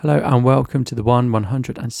Hello and welcome to the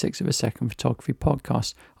 106th of a second photography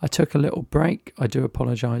podcast. I took a little break. I do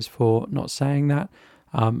apologise for not saying that,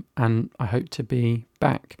 and I hope to be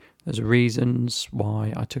back. There's reasons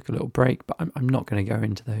why I took a little break, but I'm not going to go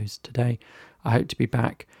into those today. I hope to be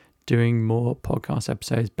back doing more podcast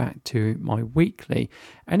episodes, back to my weekly.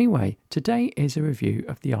 Anyway, today is a review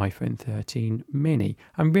of the iPhone 13 mini,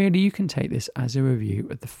 and really you can take this as a review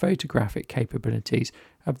of the photographic capabilities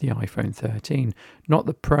of the iPhone 13, not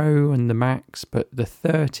the Pro and the Max, but the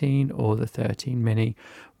 13 or the 13 mini.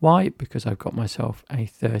 Why? Because I've got myself a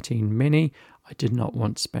 13 mini. I did not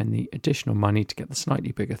want to spend the additional money to get the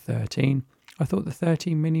slightly bigger 13. I thought the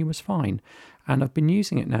 13 mini was fine, and I've been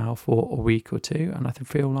using it now for a week or two, and I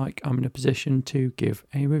feel like I'm in a position to give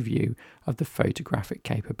a review of the photographic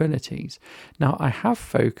capabilities. Now, I have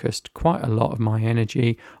focused quite a lot of my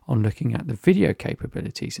energy on looking at the video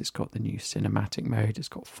capabilities. It's got the new cinematic mode, it's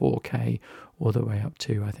got 4K all the way up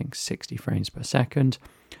to, I think, 60 frames per second.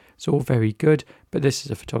 It's all very good, but this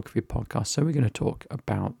is a photography podcast, so we're going to talk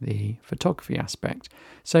about the photography aspect.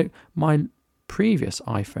 So my previous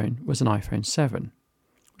iPhone was an iPhone 7,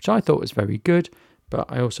 which I thought was very good, but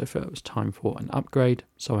I also felt it was time for an upgrade,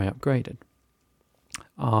 so I upgraded.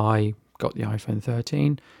 I got the iPhone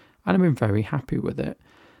 13 and I've been very happy with it.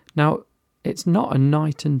 Now, it's not a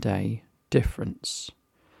night and day difference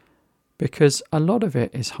because a lot of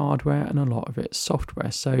it is hardware and a lot of it is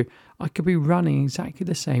software, so I could be running exactly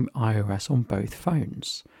the same iOS on both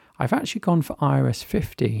phones. I've actually gone for iOS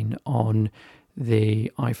 15 on the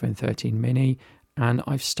iPhone 13 mini, and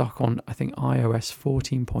I've stuck on, I think, iOS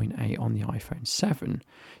 14.8 on the iPhone 7.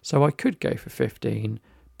 So I could go for 15,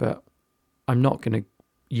 but I'm not going to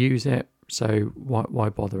use it, so why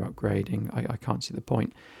bother upgrading? I can't see the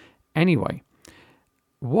point. Anyway,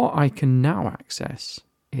 what I can now access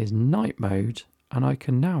is night mode, and I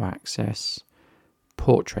can now access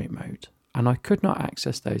portrait mode, and I could not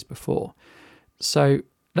access those before. So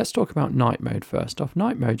let's talk about night mode first off.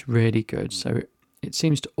 Night mode's really good. So it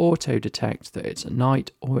seems to auto-detect that it's at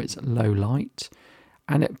night or it's at low light.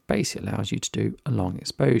 And it basically allows you to do a long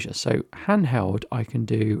exposure. So handheld, I can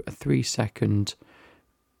do a 3-second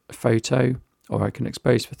photo, or I can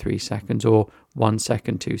expose for 3 seconds, or 1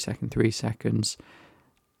 second, 2 seconds, 3 seconds.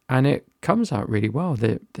 And it comes out really well.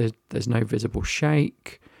 There's no visible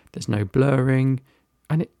shake. There's no blurring.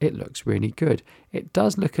 And it looks really good. It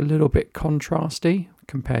does look a little bit contrasty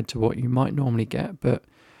compared to what you might normally get, but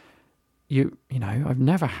you know, I've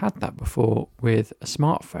never had that before with a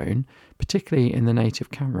smartphone, particularly in the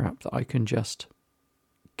native camera app, that I can just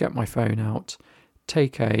get my phone out,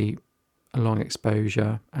 take a long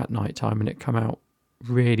exposure at night time, and it come out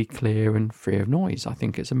really clear and free of noise. I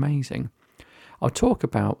think it's amazing. I'll talk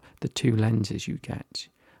about the two lenses you get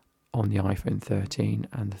on the iPhone 13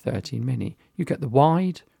 and the 13 mini. You get the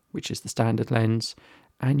wide, which is the standard lens,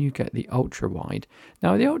 and you get the ultra wide.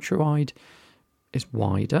 Now, the ultra wide is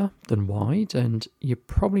wider than wide, and you're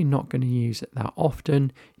probably not going to use it that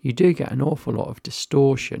often. You do get an awful lot of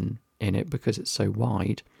distortion in it because it's so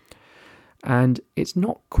wide, and it's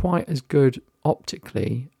not quite as good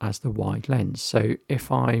optically as the wide lens. So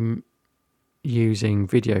if I'm using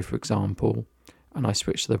video, for example, and I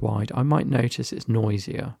switch to the wide, I might notice it's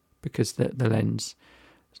noisier because the lens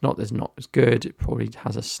is not as good. It probably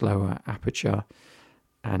has a slower aperture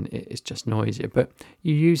and it's just noisier, but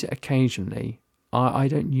you use it occasionally. I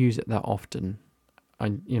don't use it that often.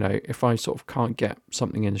 And, you know, if I sort of can't get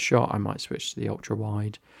something in the shot, I might switch to the ultra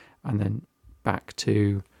wide and then back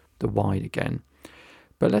to the wide again.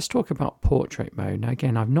 But let's talk about portrait mode. Now,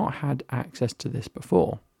 again, I've not had access to this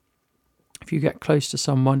before. If you get close to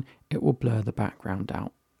someone, it will blur the background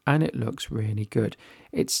out, and it looks really good.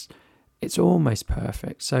 It's almost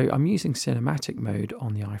perfect. So I'm using cinematic mode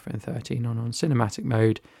on the iPhone 13, and on cinematic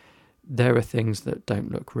mode, there are things that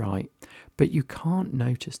don't look right, but you can't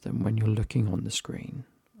notice them when you're looking on the screen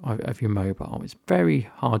of your mobile. It's very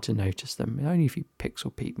hard to notice them. Only if you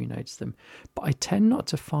pixel peep you notice them. But I tend not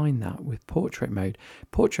to find that with portrait mode.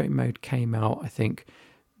 Portrait mode came out, I think,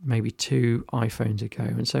 maybe 2 iPhones ago,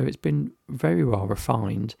 and so it's been very well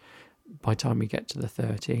refined by the time we get to the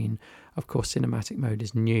 13. Of course, cinematic mode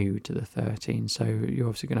is new to the 13, so you're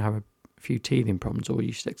obviously going to have a few teething problems, or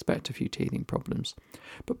you should expect a few teething problems.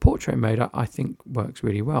 But portrait mode, I think, works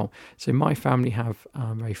really well. So my family have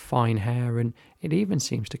very fine hair, and it even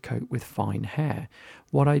seems to cope with fine hair.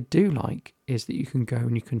 What I do like is that you can go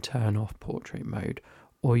and you can turn off portrait mode,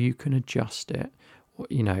 or you can adjust it,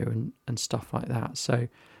 you know, and stuff like that. So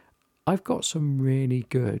I've got some really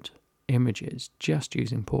good images just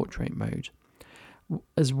using portrait mode.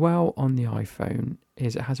 As well on the iPhone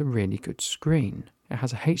is it has a really good screen. It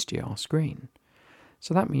has a HDR screen.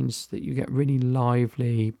 So that means that you get really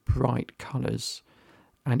lively, bright colours,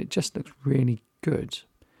 and it just looks really good.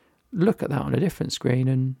 Look at that on a different screen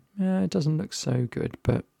and it doesn't look so good,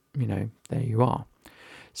 but there you are.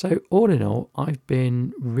 So all in all, I've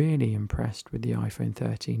been really impressed with the iPhone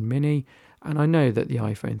 13 mini, and I know that the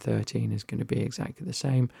iPhone 13 is going to be exactly the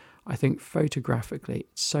same. I think photographically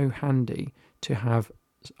it's so handy to have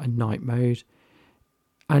a night mode,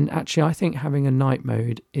 and actually I think having a night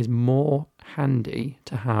mode is more handy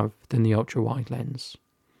to have than the ultra wide lens.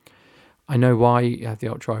 I know why you have the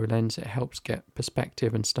ultra wide lens, it helps get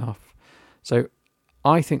perspective and stuff. So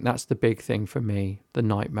I think that's the big thing for me, the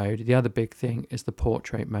night mode. The other big thing is the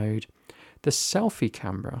portrait mode. The selfie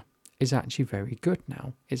camera is actually very good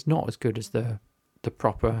now. It's not as good as the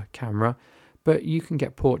proper camera, but you can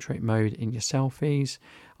get portrait mode in your selfies.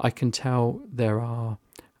 I can tell there are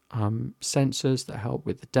sensors that help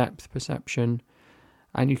with the depth perception,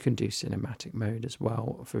 and you can do cinematic mode as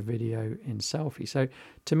well for video in selfie. So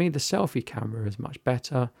to me, the selfie camera is much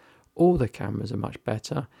better. All the cameras are much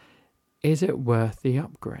better. Is it worth the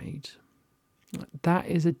upgrade? That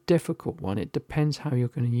is a difficult one. It depends how you're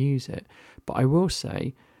going to use it. But I will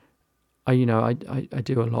say, I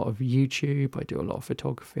do a lot of YouTube, I do a lot of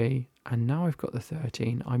photography, and now I've got the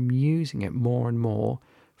 13, I'm using it more and more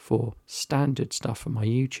for standard stuff for my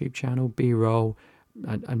YouTube channel, B-roll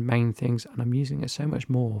and main things, and I'm using it so much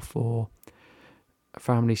more for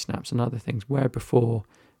family snaps and other things, where before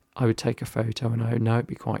I would take a photo and I know it'd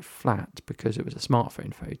be quite flat because it was a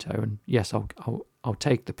smartphone photo, and yes, I'll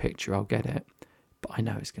take the picture, I'll get it, but I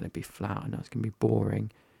know it's going to be flat, I know it's going to be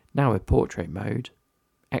boring. Now with portrait mode,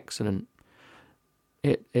 excellent.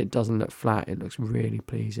 It doesn't look flat, it looks really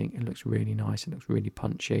pleasing, it looks really nice, it looks really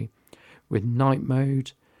punchy. With night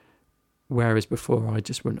mode, whereas before I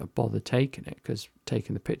just wouldn't have bothered taking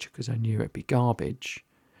the picture because I knew it'd be garbage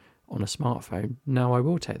on a smartphone, now I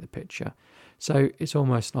will take the picture. So it's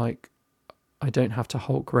almost like I don't have to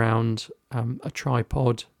hulk around a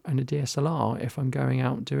tripod and a DSLR if I'm going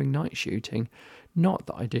out doing night shooting. Not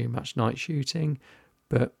that I do much night shooting,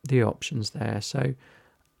 but the option's there. So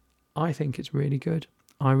I think it's really good.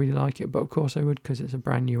 I really like it, but of course I would because it's a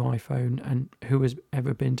brand new iPhone, and who has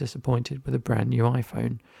ever been disappointed with a brand new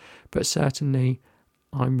iPhone? But certainly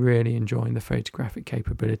I'm really enjoying the photographic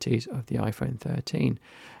capabilities of the iPhone 13.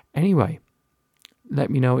 Anyway, let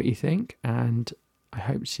me know what you think, and I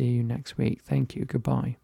hope to see you next week. Thank you. Goodbye.